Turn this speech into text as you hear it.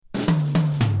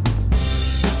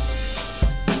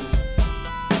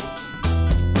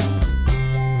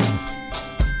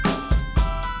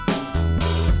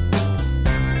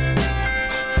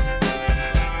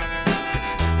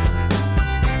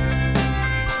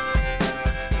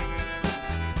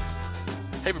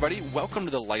everybody. Welcome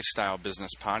to the Lifestyle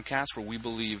Business Podcast, where we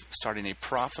believe starting a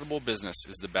profitable business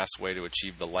is the best way to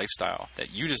achieve the lifestyle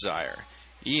that you desire.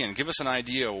 Ian, give us an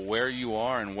idea where you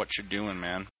are and what you're doing,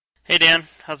 man. Hey, Dan.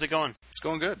 How's it going? It's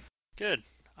going good. Good.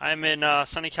 I'm in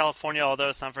sunny California, although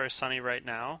it's not very sunny right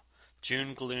now.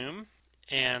 June gloom.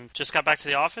 And just got back to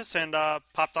the office and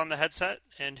popped on the headset,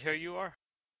 and here you are.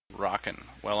 Rockin'.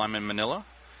 Well, I'm in Manila,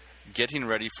 getting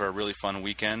ready for a really fun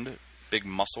weekend. Big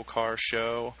muscle car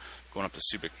show, going up to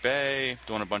Subic Bay,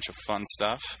 doing a bunch of fun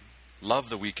stuff. Love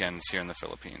the weekends here in the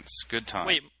Philippines. Good time.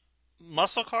 Wait,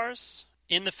 muscle cars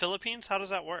in the Philippines? How does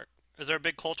that work? Is there a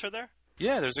big culture there?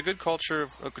 Yeah, there's a good culture.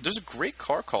 There's a great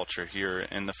car culture here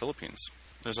in the Philippines.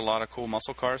 There's a lot of cool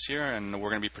muscle cars here, and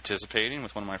we're going to be participating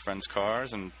with one of my friend's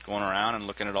cars and going around and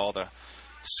looking at all the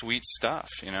sweet stuff,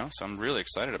 So I'm really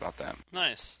excited about that.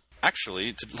 Nice.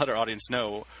 Actually, to let our audience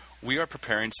know, we are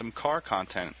preparing some car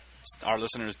content. Our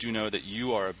listeners do know that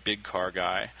you are a big car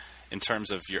guy in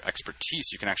terms of your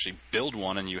expertise. You can actually build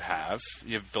one, and you have.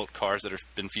 You have built cars that have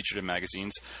been featured in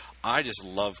magazines. I just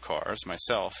love cars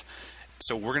myself.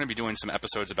 So we're going to be doing some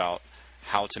episodes about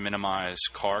how to minimize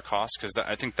car costs, because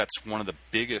I think that's one of the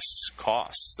biggest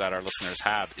costs that our listeners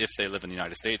have if they live in the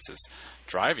United States is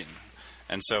driving.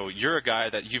 And so you're a guy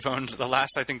that you've owned the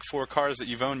last, 4 cars that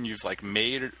you've owned, you've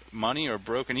made money or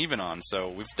broken even on. So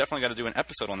we've definitely got to do an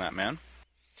episode on that, man.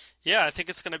 Yeah, I think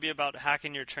it's going to be about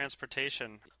hacking your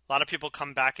transportation. A lot of people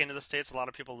come back into the States. A lot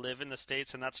of people live in the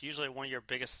States, and that's usually one of your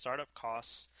biggest startup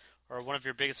costs or one of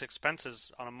your biggest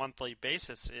expenses on a monthly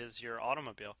basis is your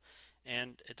automobile,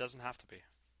 and it doesn't have to be.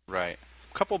 Right.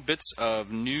 A couple bits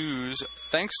of news.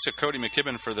 Thanks to Cody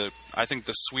McKibben for the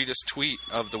sweetest tweet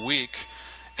of the week.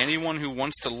 Anyone who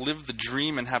wants to live the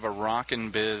dream and have a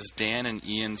rockin' biz, Dan and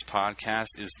Ian's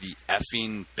podcast is the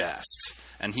effing best.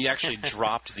 And he actually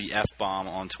dropped the F-bomb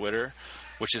on Twitter,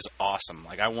 which is awesome.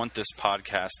 I want this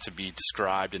podcast to be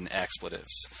described in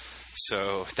expletives.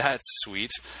 So that's sweet.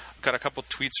 I've got a couple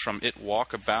tweets from It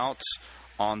Walkabout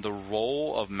on the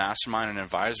role of mastermind and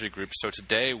advisory groups. So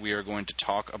today we are going to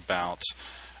talk about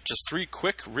just 3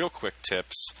 real quick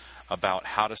tips about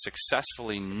how to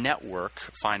successfully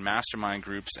network, find mastermind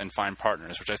groups, and find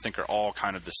partners, which I think are all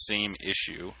kind of the same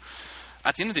issue.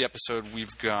 At the end of the episode,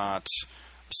 we've got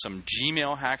some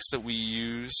Gmail hacks that we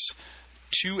use,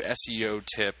 2 SEO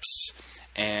tips,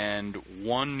 and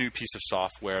 1 new piece of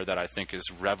software that I think is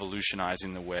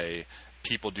revolutionizing the way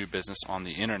people do business on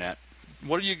the internet.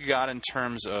 What do you got in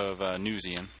terms of news,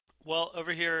 Ian? Well,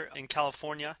 over here in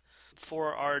California,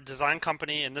 for our design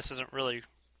company, and this isn't really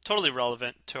totally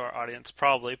relevant to our audience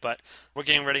probably, but we're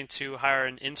getting ready to hire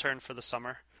an intern for the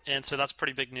summer. And so that's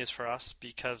pretty big news for us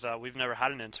because we've never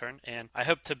had an intern, and I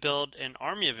hope to build an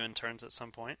army of interns at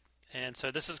some point. And so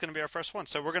this is going to be our first one.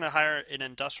 So we're going to hire an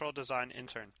industrial design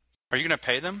intern. Are you going to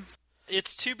pay them?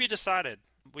 It's to be decided.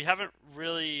 We haven't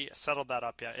really settled that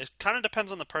up yet. It kind of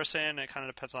depends on the person. It kind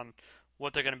of depends on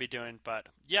what they're going to be doing. But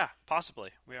yeah, possibly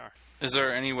we are. Is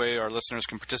there any way our listeners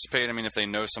can participate? I mean, if they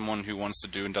know someone who wants to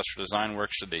do industrial design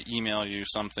work, should they email you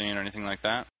something or anything like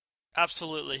that?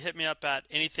 Absolutely. Hit me up at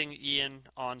anythingian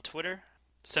on Twitter.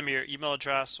 Send me your email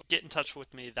address. Get in touch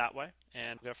with me that way.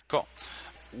 And go for Cool.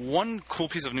 One cool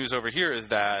piece of news over here is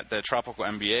that the Tropical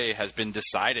MBA has been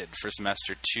decided for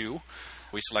semester 2.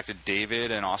 We selected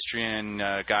David, an Austrian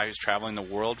guy who's traveling the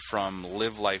world from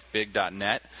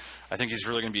livelifebig.net. I think he's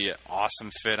really going to be an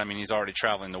awesome fit. I mean, he's already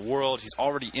traveling the world. He's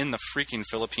already in the freaking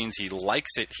Philippines. He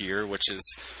likes it here, which is,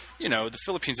 the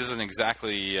Philippines isn't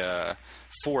exactly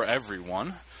for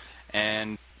everyone.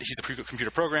 And he's a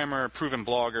computer programmer, proven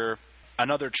blogger,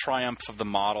 another triumph of the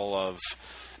model of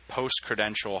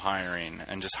post-credential hiring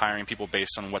and just hiring people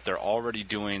based on what they're already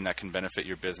doing that can benefit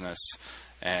your business.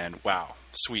 And wow,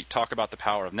 sweet. Talk about the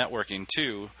power of networking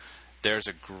too. There's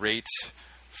a great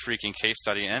freaking case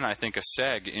study and I think a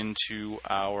seg into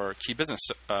our key business,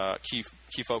 key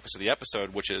focus of the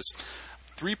episode, which is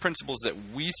 3 principles that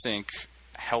we think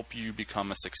help you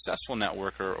become a successful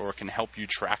networker or can help you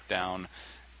track down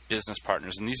business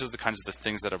partners. And these are the kinds of the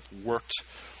things that have worked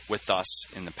with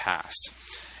us in the past.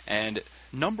 And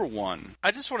number 1.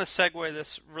 I just want to segue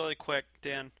this really quick,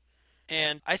 Dan.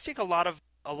 And I think a lot of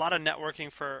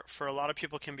networking for a lot of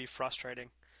people can be frustrating.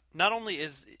 Not only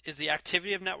is the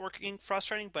activity of networking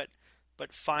frustrating, but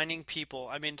finding people.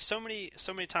 I mean, so many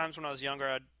times when I was younger,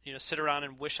 I'd sit around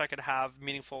and wish I could have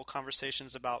meaningful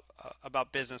conversations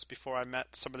about business before I met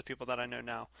some of the people that I know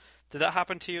now. Did that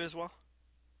happen to you as well?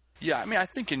 Yeah, I mean, I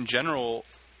think in general,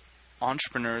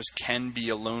 entrepreneurs can be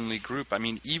a lonely group. I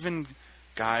mean, even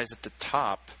guys at the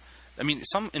top. I mean,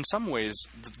 in some ways,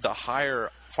 the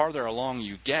farther along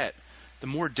you get, the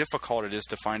more difficult it is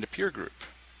to find a peer group.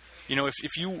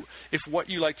 If what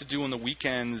you like to do on the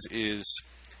weekends is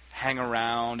hang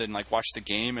around and like watch the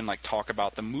game and like talk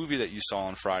about the movie that you saw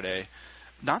on Friday,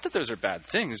 not that those are bad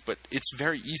things, but it's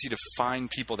very easy to find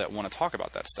people that want to talk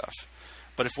about that stuff.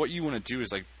 But if what you want to do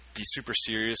is like be super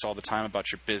serious all the time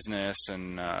about your business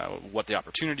and what the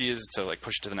opportunity is to like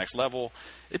push it to the next level,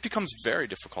 it becomes very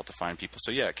difficult to find people.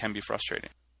 So yeah, it can be frustrating.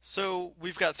 So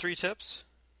we've got 3 tips?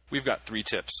 We've got 3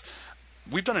 tips.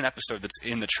 We've done an episode that's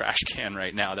in the trash can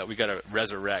right now that we got to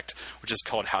resurrect, which is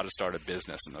called How to Start a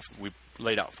Business. And we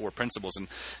laid out 4 principles. And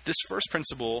this first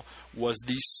principle was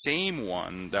the same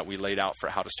one that we laid out for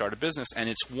how to start a business. And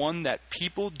it's one that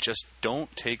people just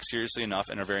don't take seriously enough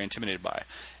and are very intimidated by.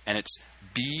 And it's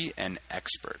be an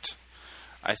expert.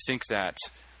 I think that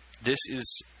this is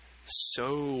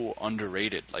so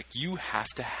underrated. Like, you have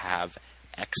to have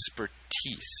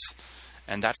expertise.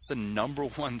 And that's the number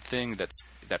one thing that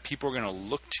people are going to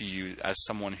look to you as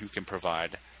someone who can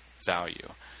provide value.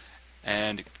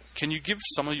 And can you give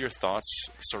some of your thoughts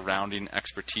surrounding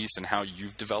expertise and how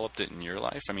you've developed it in your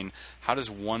life? I mean, how does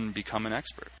one become an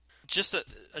expert? Just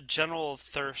a general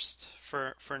thirst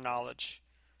for knowledge.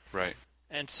 Right.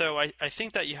 And so I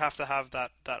think that you have to have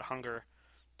that hunger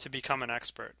to become an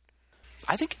expert.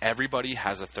 I think everybody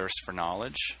has a thirst for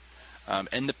knowledge.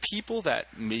 And the people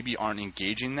that maybe aren't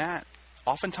engaging that,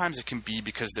 oftentimes it can be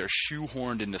because they're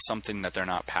shoehorned into something that they're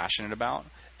not passionate about.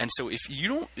 And so if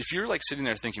you're like sitting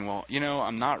there thinking, well,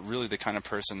 I'm not really the kind of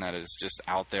person that is just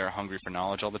out there hungry for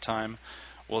knowledge all the time,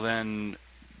 well, then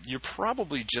you're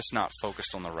probably just not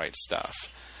focused on the right stuff.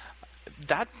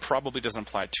 That probably doesn't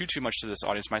apply too much to this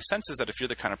audience. My sense is that if you're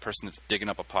the kind of person that's digging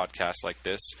up a podcast like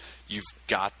this, you've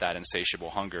got that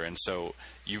insatiable hunger. And so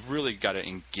you've really got to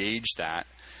engage that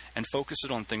and focus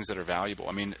it on things that are valuable.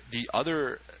 I mean, the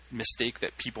other mistake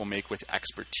that people make with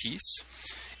expertise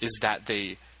is that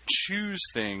they choose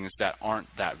things that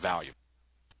aren't that valuable.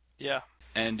 Yeah.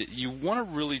 And you want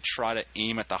to really try to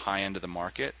aim at the high end of the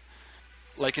market.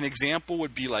 Like an example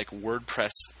would be like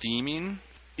WordPress theming.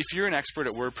 If you're an expert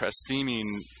at WordPress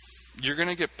theming, you're going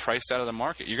to get priced out of the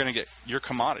market. You're going to get your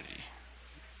commodity,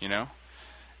 And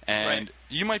right.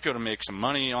 You might be able to make some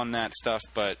money on that stuff,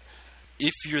 but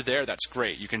if you're there, that's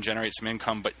great. You can generate some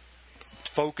income, but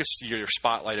focus your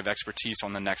spotlight of expertise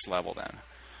on the next level then,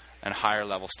 and higher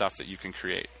level stuff that you can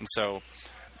create. And so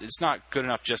it's not good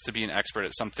enough just to be an expert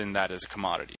at something that is a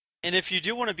commodity. And if you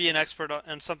do want to be an expert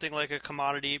on something like a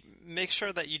commodity, make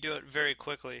sure that you do it very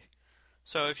quickly.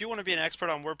 So if you want to be an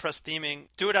expert on WordPress theming,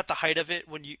 do it at the height of it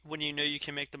when you know you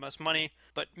can make the most money,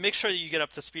 but make sure that you get up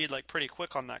to speed like pretty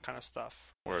quick on that kind of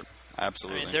stuff. Word.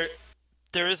 Absolutely. I mean,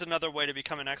 there is another way to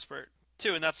become an expert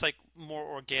too, and that's like more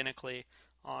organically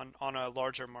on a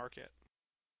larger market.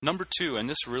 Number 2, and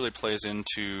this really plays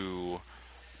into,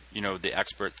 the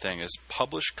expert thing, is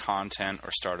publish content or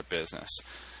start a business.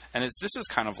 And this is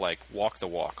kind of like walk the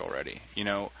walk already.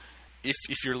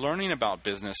 If you're learning about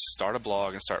business, start a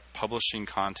blog and start publishing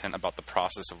content about the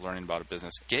process of learning about a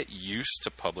business. Get used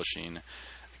to publishing.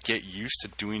 Get used to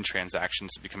doing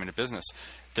transactions to becoming a business.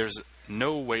 There's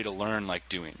no way to learn like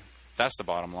doing. That's the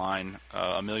bottom line.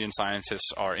 A million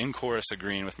scientists are in chorus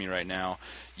agreeing with me right now.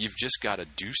 You've just got to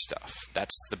do stuff.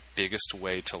 That's the biggest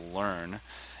way to learn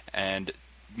and,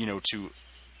 to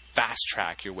fast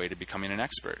track your way to becoming an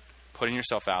expert. Putting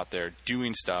yourself out there,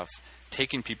 doing stuff,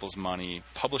 taking people's money,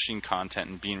 publishing content,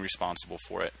 and being responsible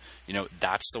for it.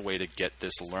 That's the way to get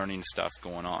this learning stuff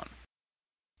going on.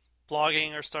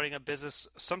 Blogging or starting a business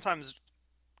sometimes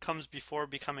comes before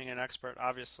becoming an expert,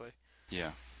 obviously.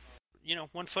 Yeah.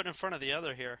 One foot in front of the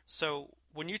other here. So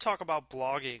when you talk about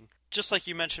blogging, just like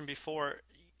you mentioned before,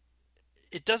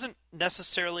 it doesn't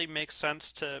necessarily make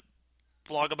sense to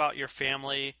blog about your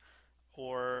family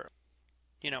or,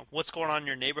 what's going on in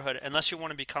your neighborhood unless you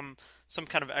want to become some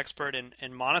kind of expert and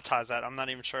monetize that. I'm not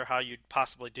even sure how you'd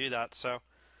possibly do that. So,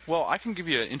 well, I can give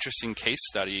you an interesting case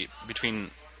study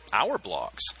between our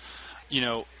blogs.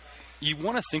 You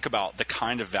want to think about the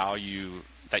kind of value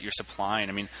that you're supplying.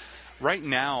 I mean, right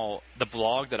now, the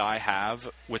blog that I have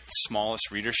with the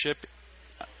smallest readership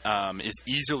is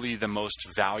easily the most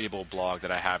valuable blog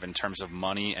that I have in terms of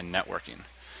money and networking.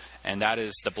 And that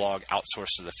is the blog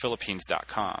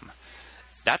outsourcetothephilippines.com.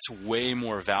 That's way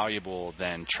more valuable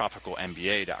than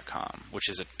tropicalmba.com, which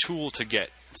is a tool to get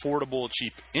affordable,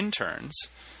 cheap interns.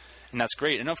 And that's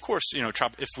great. And of course,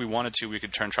 if we wanted to, we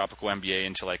could turn Tropical MBA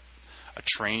into like a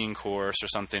training course or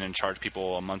something and charge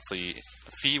people a monthly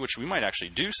fee, which we might actually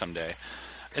do someday.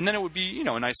 And then it would be,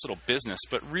 a nice little business.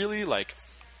 But really, like,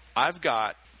 I've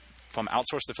got, from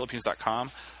outsourcetothephilippines.com,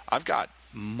 I've got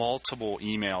multiple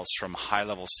emails from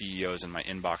high-level CEOs in my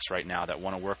inbox right now that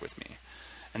want to work with me.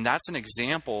 And that's an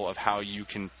example of how you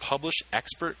can publish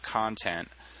expert content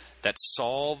that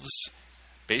solves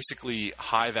basically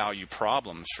high-value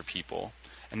problems for people,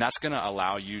 and that's going to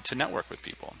allow you to network with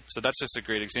people. So that's just a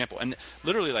great example. And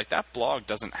literally, like, that blog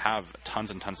doesn't have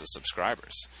tons and tons of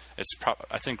subscribers. It's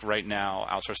I think right now,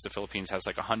 Outsource to the Philippines has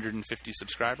like 150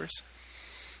 subscribers.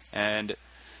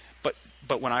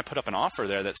 But when I put up an offer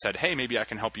there that said, hey, maybe I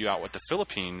can help you out with the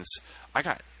Philippines, I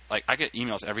get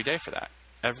emails every day for that.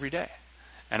 Every day.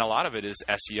 And a lot of it is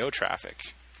SEO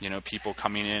traffic. People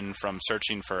coming in from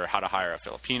searching for how to hire a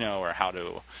Filipino or how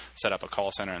to set up a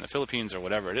call center in the Philippines or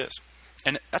whatever it is.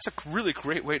 And that's a really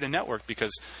great way to network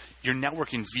because you're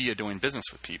networking via doing business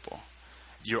with people.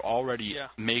 You're already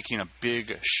making a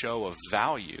big show of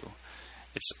value.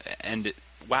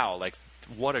 Wow, like,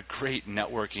 what a great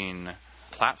networking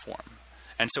platform.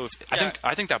 And so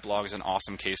I think that blog is an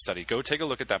awesome case study. Go take a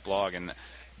look at that blog, and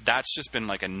that's just been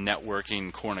like a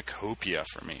networking cornucopia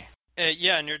for me. And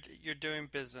you're doing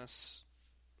business.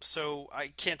 So I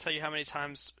can't tell you how many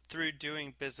times through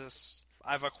doing business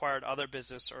I've acquired other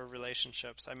business or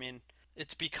relationships. I mean,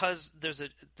 it's because there's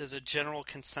a general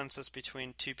consensus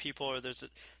between two people, or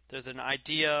there's an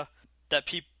idea that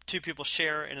two people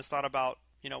share, and it's not about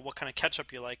what kind of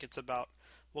ketchup you like. It's about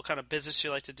what kind of business you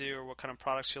like to do or what kind of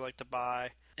products you like to buy,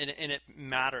 and it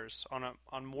matters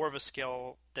on more of a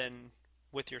scale than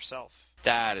with yourself.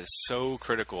 That is so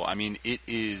critical. I mean,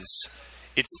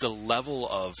 it's the level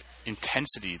of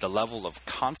intensity, the level of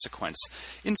consequence.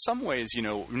 In some ways,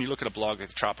 when you look at a blog like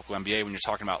the Tropical MBA, when you're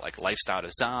talking about like lifestyle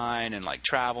design and like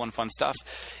travel and fun stuff,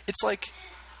 it's like,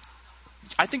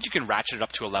 I think you can ratchet it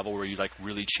up to a level where you like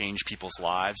really change people's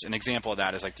lives. An example of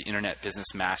that is like the Internet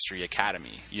Business Mastery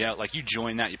Academy. Like you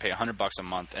join that, you pay $100 a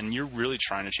month, and you're really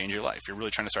trying to change your life. You're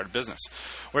really trying to start a business.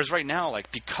 Whereas right now,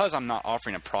 like, because I'm not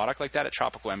offering a product like that at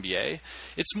Tropical MBA,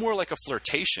 it's more like a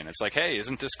flirtation. It's like, hey,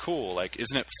 isn't this cool? Like,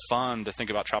 isn't it fun to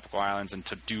think about tropical islands and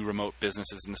to do remote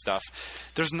businesses and stuff?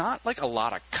 There's not like a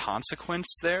lot of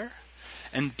consequence there.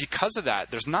 And because of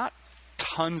that, there's not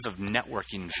tons of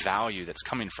networking value that's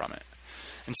coming from it.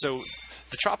 And so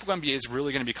the Tropical MBA is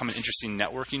really going to become an interesting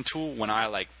networking tool when I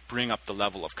like bring up the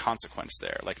level of consequence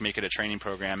there, like make it a training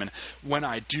program. And when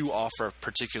I do offer a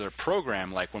particular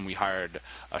program, like when we hired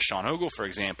Sean Ogle, for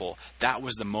example, that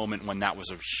was the moment when that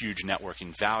was a huge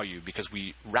networking value because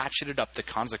we ratcheted up the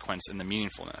consequence and the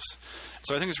meaningfulness.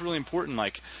 So I think it's really important,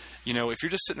 like, if you're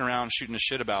just sitting around shooting the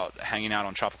shit about hanging out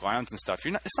on tropical islands and stuff,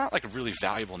 it's not like a really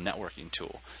valuable networking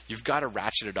tool. You've got to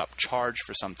ratchet it up, charge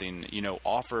for something,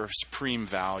 offer supreme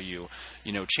value,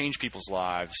 change people's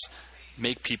lives,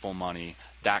 make people money,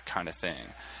 that kind of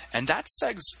thing. And that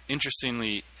segs,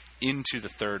 interestingly, into the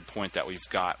third point that we've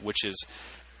got, which is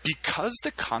because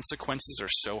the consequences are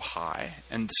so high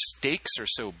and the stakes are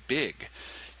so big,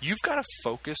 you've got to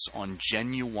focus on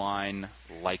genuine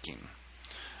liking.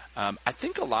 I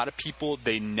think a lot of people,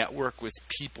 they network with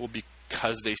people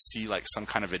because they see like some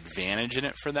kind of advantage in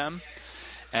it for them.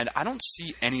 And I don't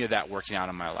see any of that working out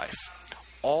in my life.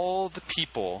 All the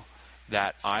people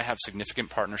that I have significant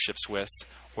partnerships with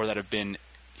or that have been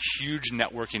huge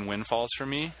networking windfalls for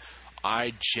me,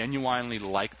 I genuinely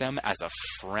like them as a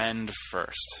friend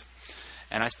first.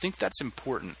 And I think that's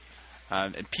important.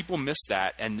 And people miss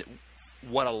that. And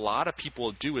what a lot of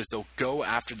people do is they'll go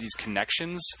after these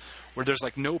connections where there's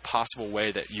like no possible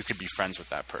way that you could be friends with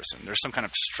that person. There's some kind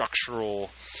of structural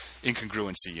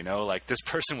incongruency, like this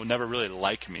person will never really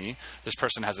like me. This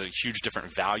person has a huge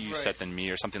different value set than me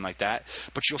or something like that.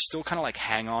 But you'll still kind of like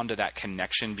hang on to that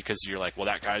connection because you're like, well,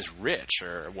 that guy's rich,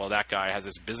 or well, that guy has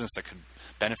this business that could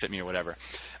benefit me or whatever.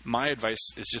 My advice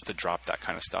is just to drop that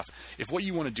kind of stuff. If what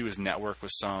you want to do is network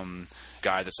with some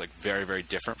guy that's like very, very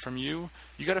different from you,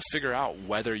 you got to figure out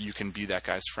whether you can be that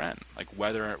guy's friend. Like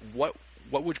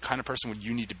what kind of person would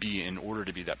you need to be in order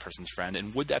to be that person's friend?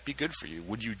 And would that be good for you?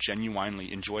 Would you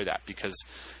genuinely enjoy that? Because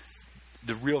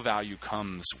the real value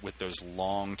comes with those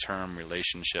long-term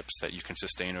relationships that you can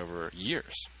sustain over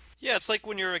years. Yeah, it's like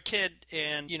when you're a kid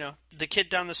and, the kid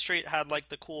down the street had like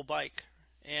the cool bike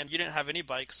and you didn't have any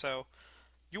bike, so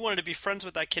you wanted to be friends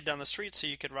with that kid down the street so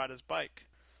you could ride his bike.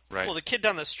 Right. Well, the kid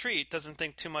down the street doesn't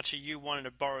think too much of you wanting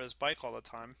to borrow his bike all the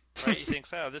time, right? He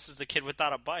thinks, oh, this is the kid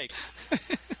without a bike.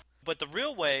 But the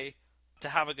real way to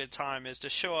have a good time is to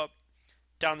show up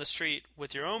down the street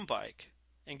with your own bike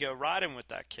and go riding with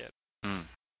that kid. Mm.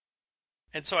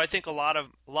 And so I think a lot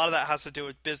of that has to do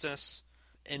with business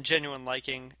and genuine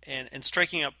liking and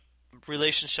striking up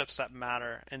relationships that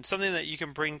matter and something that you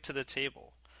can bring to the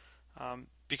table.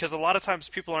 Because a lot of times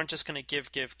people aren't just going to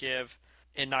give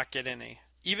and not get any.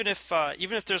 Even if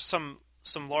there's some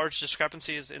large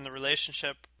discrepancies in the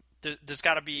relationship, there's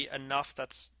got to be enough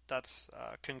that's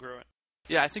congruent.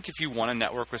 Yeah, I think if you want to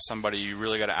network with somebody, you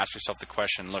really got to ask yourself the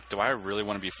question, look, do I really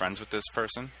want to be friends with this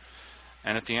person?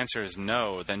 And if the answer is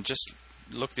no, then just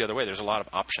look the other way. There's a lot of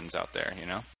options out there, you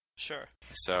know? Sure.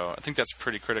 So I think that's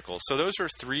pretty critical. So those are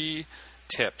 3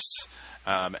 tips.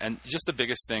 And just the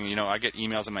biggest thing, you know, I get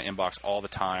emails in my inbox all the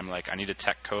time, like I need a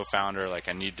tech co-founder, like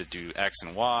I need to do X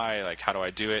and Y, like how do I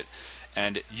do it?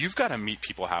 And you've got to meet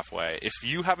people halfway. If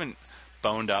you haven't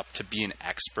boned up to be an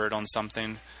expert on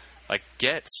something, like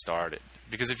get started.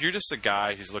 Because if you're just a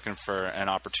guy who's looking for an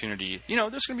opportunity, you know,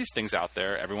 there's going to be things out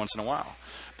there every once in a while.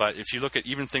 But if you look at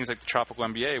even things like the Tropical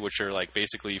MBA, which are like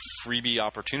basically freebie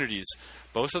opportunities,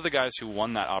 most of the guys who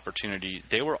won that opportunity,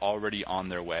 they were already on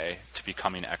their way to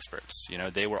becoming experts. You know,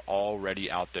 they were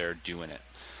already out there doing it.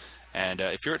 And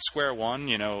if you're at square one,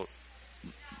 you know,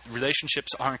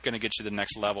 relationships aren't going to get you to the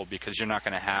next level because you're not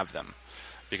going to have them.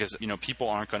 Because, you know, people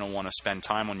aren't going to want to spend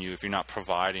time on you if you're not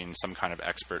providing some kind of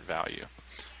expert value.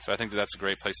 So I think that's a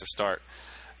great place to start.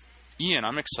 Ian,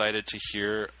 I'm excited to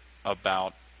hear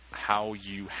about how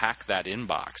you hack that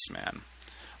inbox, man.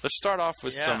 Let's start off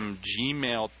with some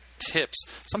Gmail tips.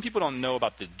 Some people don't know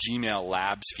about the Gmail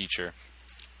Labs feature.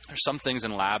 There's some things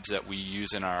in Labs that we use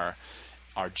in our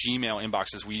Gmail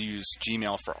inboxes. We use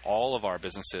Gmail for all of our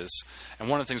businesses. And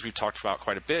one of the things we've talked about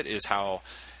quite a bit is how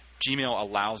Gmail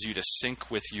allows you to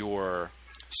sync with your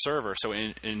server. So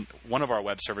in one of our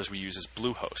web servers we use is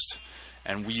Bluehost,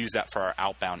 and we use that for our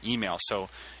outbound email. So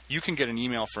you can get an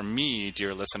email from me,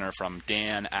 dear listener, from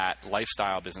Dan at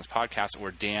Lifestyle Business Podcast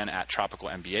or Dan at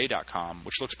tropicalmba.com,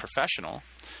 which looks professional,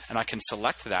 and I can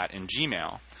select that in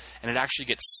Gmail, and it actually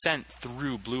gets sent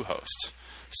through Bluehost.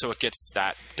 So it gets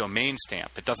that domain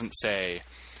stamp. It doesn't say,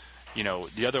 you know,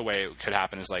 the other way it could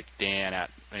happen is like Dan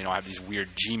at, you know, I have these weird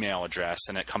Gmail address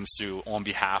and it comes through on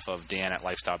behalf of Dan at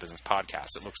Lifestyle Business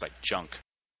Podcast. It looks like junk.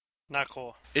 Not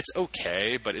cool. It's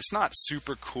okay, but it's not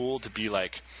super cool to be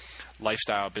like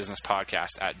Lifestyle Business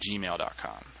Podcast at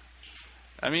gmail.com.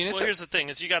 I mean, it's here's the thing: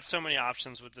 is you got so many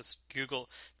options with this Google.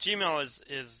 Gmail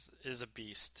is a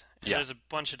beast. And there's a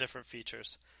bunch of different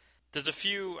features. There's a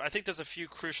few. I think there's a few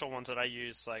crucial ones that I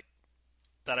use, like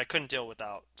that I couldn't deal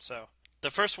without. So the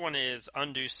first one is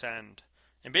undo send,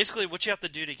 and basically what you have to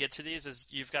do to get to these is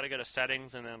you've got to go to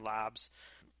settings and then labs,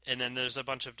 and then there's a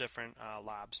bunch of different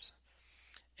labs.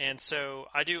 And so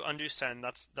I do undo send.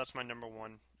 That's my number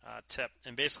one tip.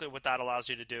 And basically what that allows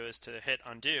you to do is to hit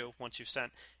undo once you've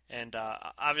sent. And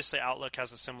obviously Outlook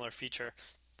has a similar feature,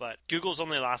 but Google's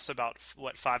only lasts about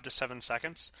 5 to 7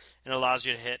 seconds, and it allows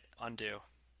you to hit undo.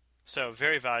 So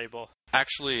very valuable.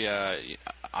 Actually,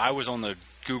 I was on the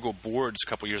Google boards a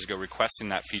couple years ago requesting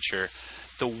that feature.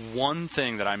 The one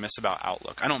thing that I miss about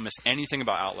Outlook, I don't miss anything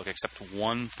about Outlook except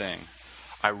one thing.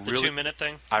 The 2-minute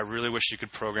thing? I really wish you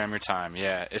could program your time.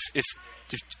 Yeah, if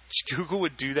Google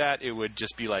would do that, it would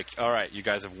just be like, all right, you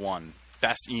guys have won.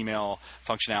 Best email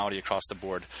functionality across the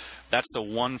board. That's the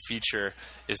one feature,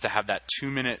 is to have that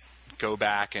 2-minute go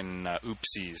back and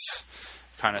oopsies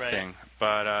kind of thing.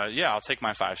 But yeah, I'll take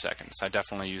my 5 seconds. I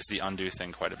definitely use the undo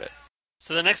thing quite a bit.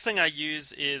 So the next thing I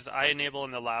use is I enable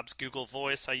in the labs Google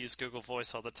Voice. I use Google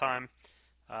Voice all the time.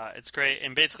 It's great,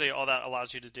 and basically all that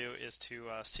allows you to do is to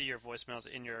see your voicemails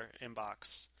in your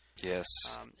inbox. Yes.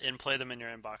 And play them in your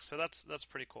inbox. So that's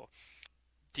pretty cool.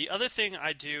 The other thing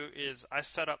I do is I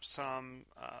set up some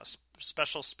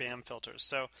special spam filters.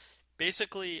 So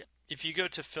basically, if you go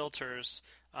to filters,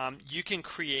 you can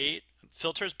create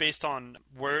filters based on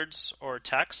words or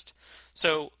text.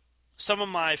 So some of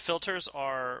my filters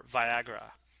are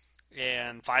Viagra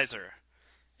and Pfizer.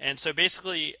 And so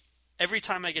basically, every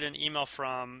time I get an email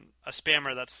from a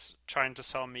spammer that's trying to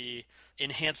sell me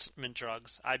enhancement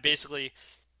drugs, I basically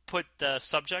put the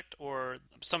subject or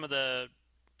some of the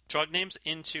drug names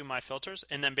into my filters,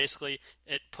 and then basically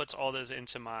it puts all those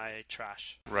into my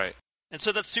trash. Right. And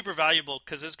so that's super valuable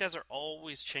because those guys are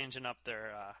always changing up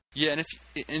their... Yeah,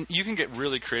 and you can get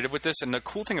really creative with this, and the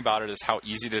cool thing about it is how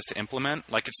easy it is to implement.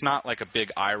 Like, it's not like a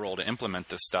big eye roll to implement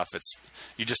this stuff. It's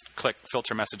you just click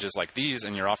filter messages like these,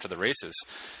 and you're off to the races.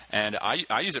 And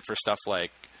I use it for stuff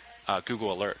like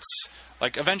Google Alerts.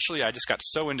 Like, eventually I just got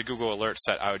so into Google Alerts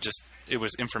that it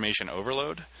was information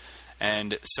overload.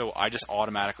 And so I just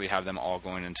automatically have them all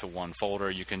going into one folder.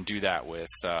 You can do that with,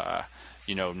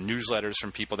 newsletters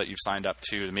from people that you've signed up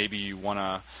to. Maybe you want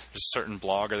to, there's a certain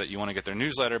blogger that you want to get their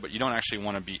newsletter, but you don't actually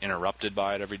want to be interrupted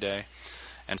by it every day.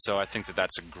 And so I think that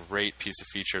that's a great piece of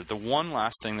feature. The one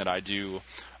last thing that I do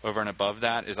over and above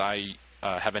that is I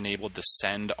have enabled the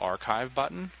send archive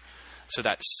button. So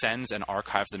that sends and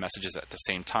archives the messages at the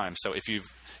same time. So if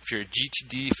you're a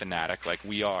GTD fanatic like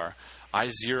we are, I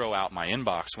zero out my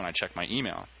inbox when I check my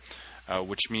email.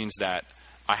 which means that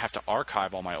I have to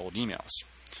archive all my old emails.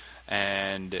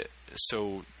 And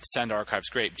so send archive's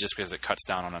great just because it cuts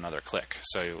down on another click.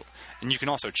 So, and you can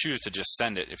also choose to just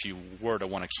send it if you were to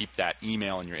want to keep that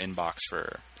email in your inbox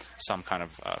for some kind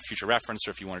of future reference,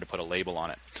 or if you wanted to put a label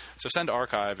on it. So send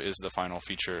archive is the final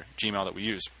feature Gmail that we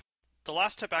use. The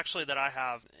last tip actually that I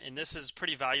have, and this is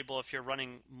pretty valuable if you're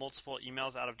running multiple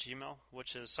emails out of Gmail,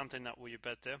 which is something that we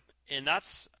bet do. And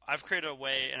that's, I've created a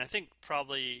way, and I think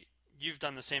probably you've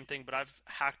done the same thing, but I've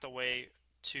hacked a way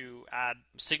to add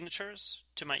signatures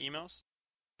to my emails.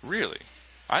 Really?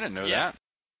 I didn't know that.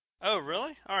 Oh,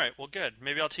 really? All right, well, good.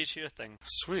 Maybe I'll teach you a thing.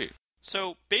 Sweet.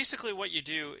 So basically what you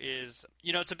do is,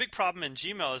 it's a big problem in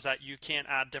Gmail is that you can't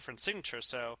add different signatures.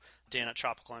 So Dan at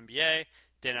Tropical MBA,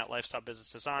 Dan at Lifestyle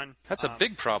Business Design. That's a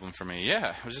big problem for me.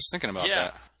 Yeah, I was just thinking about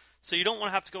that. So you don't want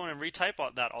to have to go in and retype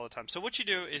that all the time. So what you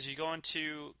do is you go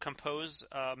into compose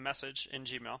a message in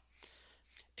Gmail,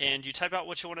 and you type out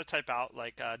what you want to type out,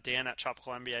 like Dan at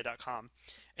tropicalmba.com.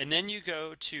 And then you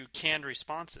go to canned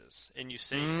responses, and you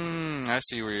save. I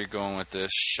see where you're going with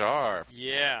this. Sharp.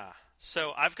 Yeah.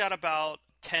 So I've got about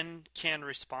 10 canned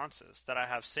responses that I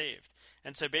have saved.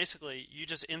 And so basically, you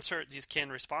just insert these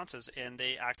canned responses, and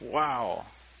they act. Wow.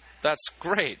 That's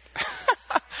great.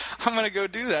 I'm going to go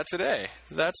do that today.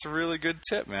 That's a really good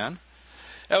tip, man.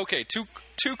 Okay,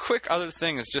 two quick other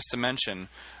things just to mention.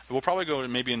 We'll probably go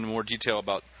maybe into more detail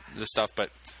about this stuff, but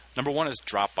number one is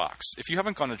Dropbox. If you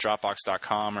haven't gone to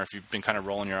Dropbox.com, or if you've been kind of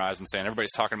rolling your eyes and saying,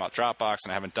 everybody's talking about Dropbox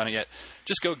and I haven't done it yet,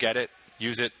 just go get it,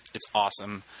 use it. It's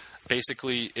awesome.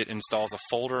 Basically, it installs a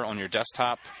folder on your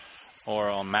desktop or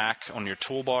on Mac on your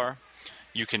toolbar.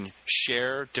 You can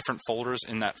share different folders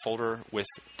in that folder with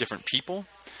different people,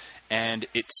 and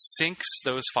it syncs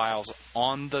those files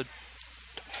on the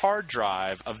hard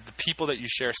drive of the people that you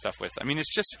share stuff with. I mean,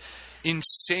 it's just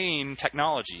insane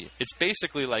technology. It's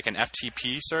basically like an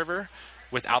FTP server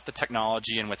without the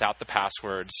technology and without the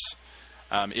passwords.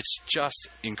 It's just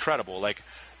incredible. Like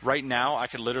right now, I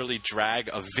could literally drag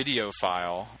a video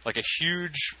file, like a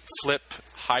huge flip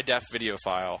high-def video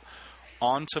file,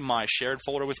 onto my shared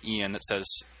folder with Ian that says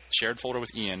shared folder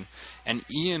with Ian, and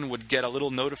Ian would get a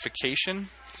little notification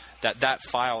that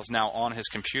file is now on his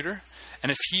computer.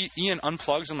 And if Ian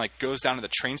unplugs and like goes down to the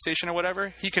train station or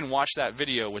whatever, he can watch that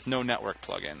video with no network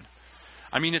plug-in.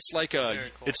 I mean, it's like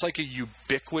it's like a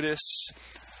ubiquitous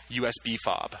USB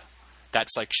fob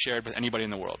that's like shared with anybody in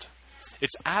the world.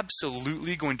 It's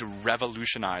absolutely going to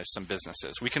revolutionize some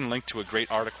businesses. We can link to a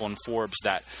great article in Forbes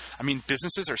that, I mean,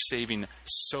 businesses are saving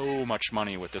so much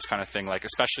money with this kind of thing, like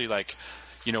especially like,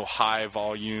 high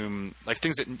volume, like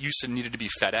things that used to needed to be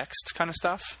FedExed kind of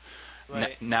stuff.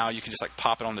 Right. Now you can just like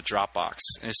pop it on the Dropbox,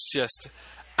 and it's just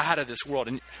out of this world.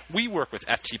 And we work with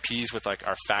FTPs with like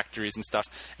our factories and stuff,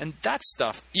 and that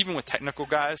stuff, even with technical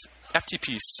guys,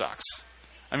 FTP sucks.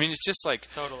 I mean, it's just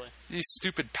like totally these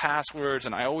stupid passwords,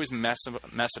 and I always mess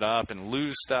it up and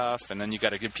lose stuff, and then you got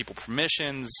to give people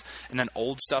permissions, and then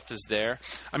old stuff is there.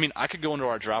 I mean, I could go into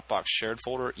our Dropbox shared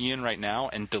folder, Ian, right now,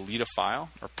 and delete a file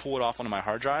or pull it off onto my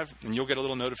hard drive, and you'll get a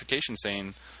little notification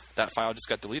saying that file just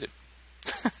got deleted.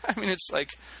 I mean, it's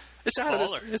like it's out of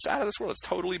this world. It's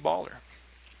totally baller.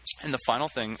 And the final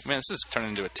thing, man, this is turning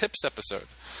into a tips episode.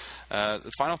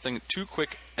 The final thing, 2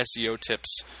 quick SEO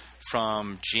tips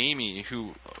from Jamie,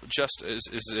 who just is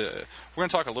we're going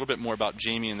to talk a little bit more about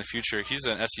Jamie in the future. He's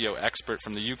an SEO expert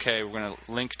from the UK. We're going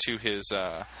to link to his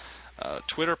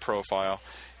Twitter profile.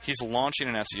 He's launching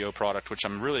an SEO product, which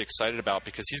I'm really excited about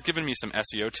because he's given me some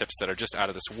SEO tips that are just out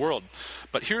of this world.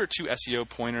 But here are 2 SEO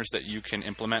pointers that you can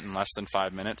implement in less than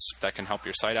 5 minutes that can help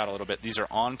your site out a little bit. These are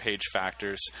on-page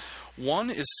factors.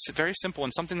 One is very simple,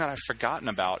 and something that I've forgotten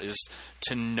about is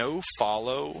to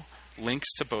no-follow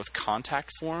links to both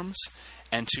contact forms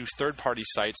and to third-party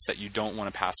sites that you don't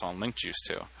want to pass on link juice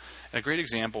to. And a great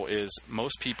example is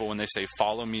most people, when they say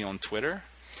follow me on Twitter,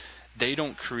 they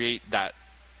don't create that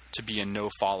to be a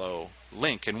no-follow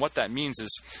link. And what that means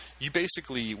is you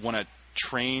basically want to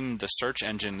train the search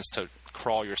engines to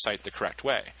crawl your site the correct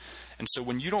way. And so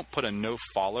when you don't put a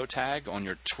no-follow tag on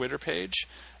your Twitter page,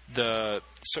 the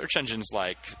search engine's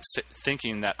like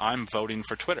thinking that I'm voting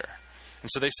for Twitter. And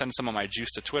so they send some of my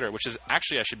juice to Twitter, which is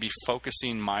actually I should be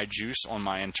focusing my juice on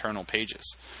my internal pages.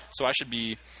 So I should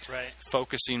be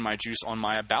focusing my juice on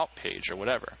my about page or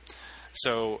whatever.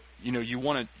 So, you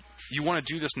want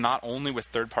to do this not only with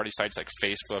third-party sites like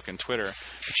Facebook and Twitter,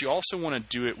 but you also want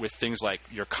to do it with things like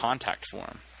your contact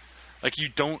form. Like you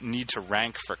don't need to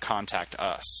rank for contact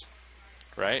us,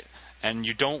 right? And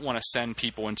you don't want to send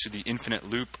people into the infinite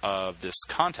loop of this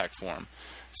contact form.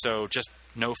 So just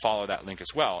no-follow that link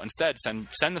as well. Instead, send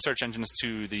the search engines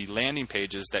to the landing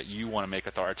pages that you want to make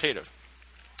authoritative.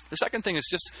 The second thing is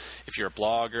just if you're a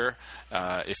blogger,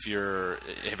 if you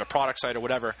have a product site or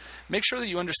whatever, make sure that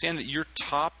you understand that your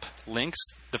top links,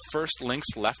 the first links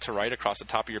left to right across the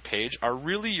top of your page, are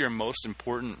really your most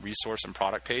important resource and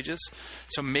product pages.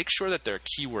 So make sure that they're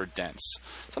keyword dense.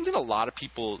 Something a lot of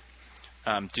people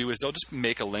do is they'll just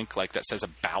make a link like that says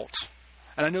about.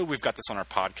 And I know we've got this on our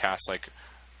podcast, like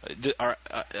our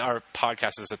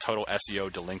podcast is a total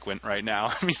SEO delinquent right now.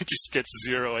 I mean, it just gets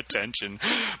zero attention.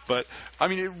 But, I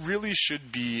mean, it really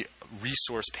should be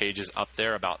resource pages up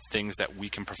there about things that we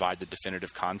can provide the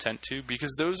definitive content to,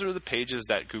 because those are the pages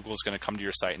that Google is going to come to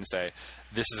your site and say,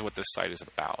 this is what this site is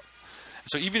about.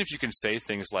 So even if you can say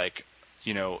things like,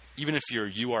 you know, even if your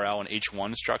URL and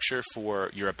H1 structure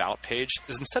for your about page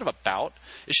is instead of about,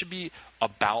 it should be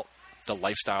about the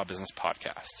Lifestyle Business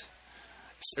Podcast.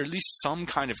 Or at least some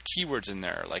kind of keywords in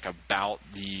there, like about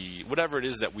the whatever it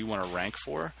is that we want to rank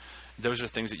for. Those are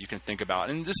things that you can think about.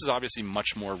 And this is obviously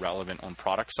much more relevant on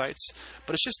product sites,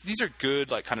 but it's just, these are good,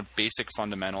 like kind of basic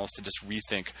fundamentals to just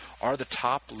rethink. Are the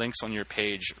top links on your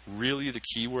page really the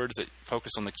keywords that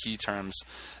focus on the key terms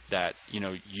that, you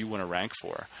know, you want to rank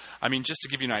for? I mean, just to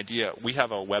give you an idea, we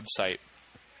have a website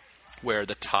where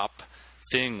the top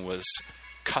thing was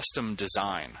custom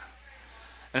design.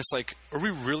 And it's like, are we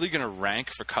really going to rank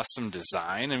for custom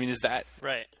design? I mean, is that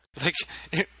right? Like,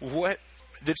 what?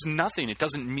 It's nothing. It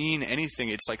doesn't mean anything.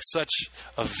 It's like such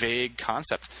a vague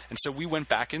concept. And so we went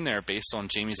back in there based on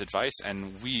Jamie's advice,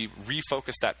 and we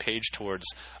refocused that page towards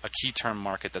a key term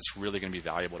market that's really going to be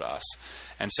valuable to us.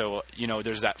 And so, you know,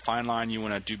 there's that fine line you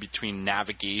want to do between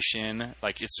navigation.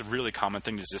 Like, it's a really common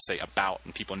thing to just say about,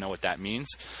 and people know what that means.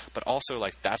 But also,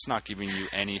 like, that's not giving you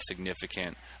any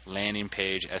significant landing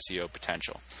page SEO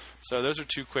potential. So those are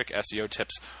two quick SEO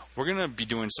tips. We're going to be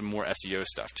doing some more SEO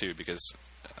stuff too, because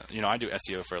you know, I do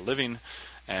SEO for a living,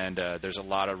 and there's a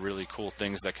lot of really cool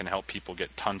things that can help people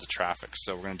get tons of traffic.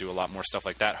 So we're going to do a lot more stuff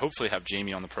like that. Hopefully have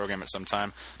Jamie on the program at some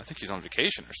time. I think he's on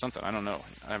vacation or something. I don't know.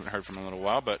 I haven't heard from him in a little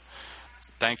while, but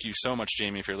thank you so much,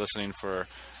 Jamie, if you're listening, for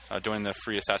doing the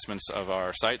free assessments of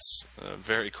our sites.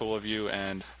 Very cool of you,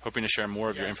 and hoping to share more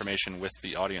of your information with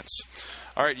the audience.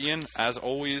 All right, Ian, as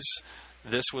always,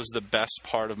 this was the best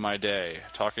part of my day,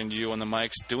 talking to you on the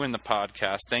mics, doing the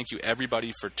podcast. Thank you,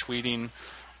 everybody, for tweeting,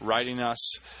 writing us.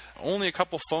 Only a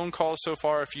couple phone calls so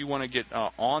far. If you want to get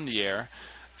on the air,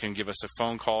 you can give us a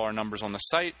phone call. Our number's on the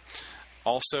site.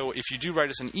 Also, if you do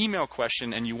write us an email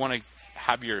question and you want to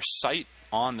have your site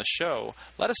on the show,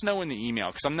 let us know in the email,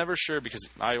 because I'm never sure, because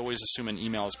I always assume an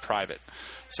email is private.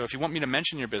 So if you want me to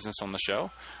mention your business on the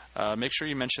show, make sure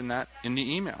you mention that in the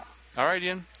email. All right,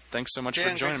 Ian. Thanks so much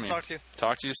for joining me. Talk to you.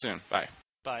 Talk to you soon. Bye.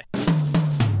 Bye.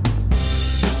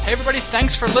 Hey everybody,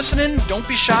 thanks for listening. Don't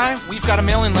be shy. We've got a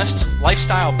mailing list,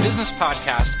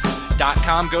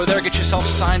 lifestylebusinesspodcast.com. Go there, get yourself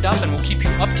signed up, and we'll keep you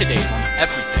up to date on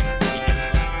everything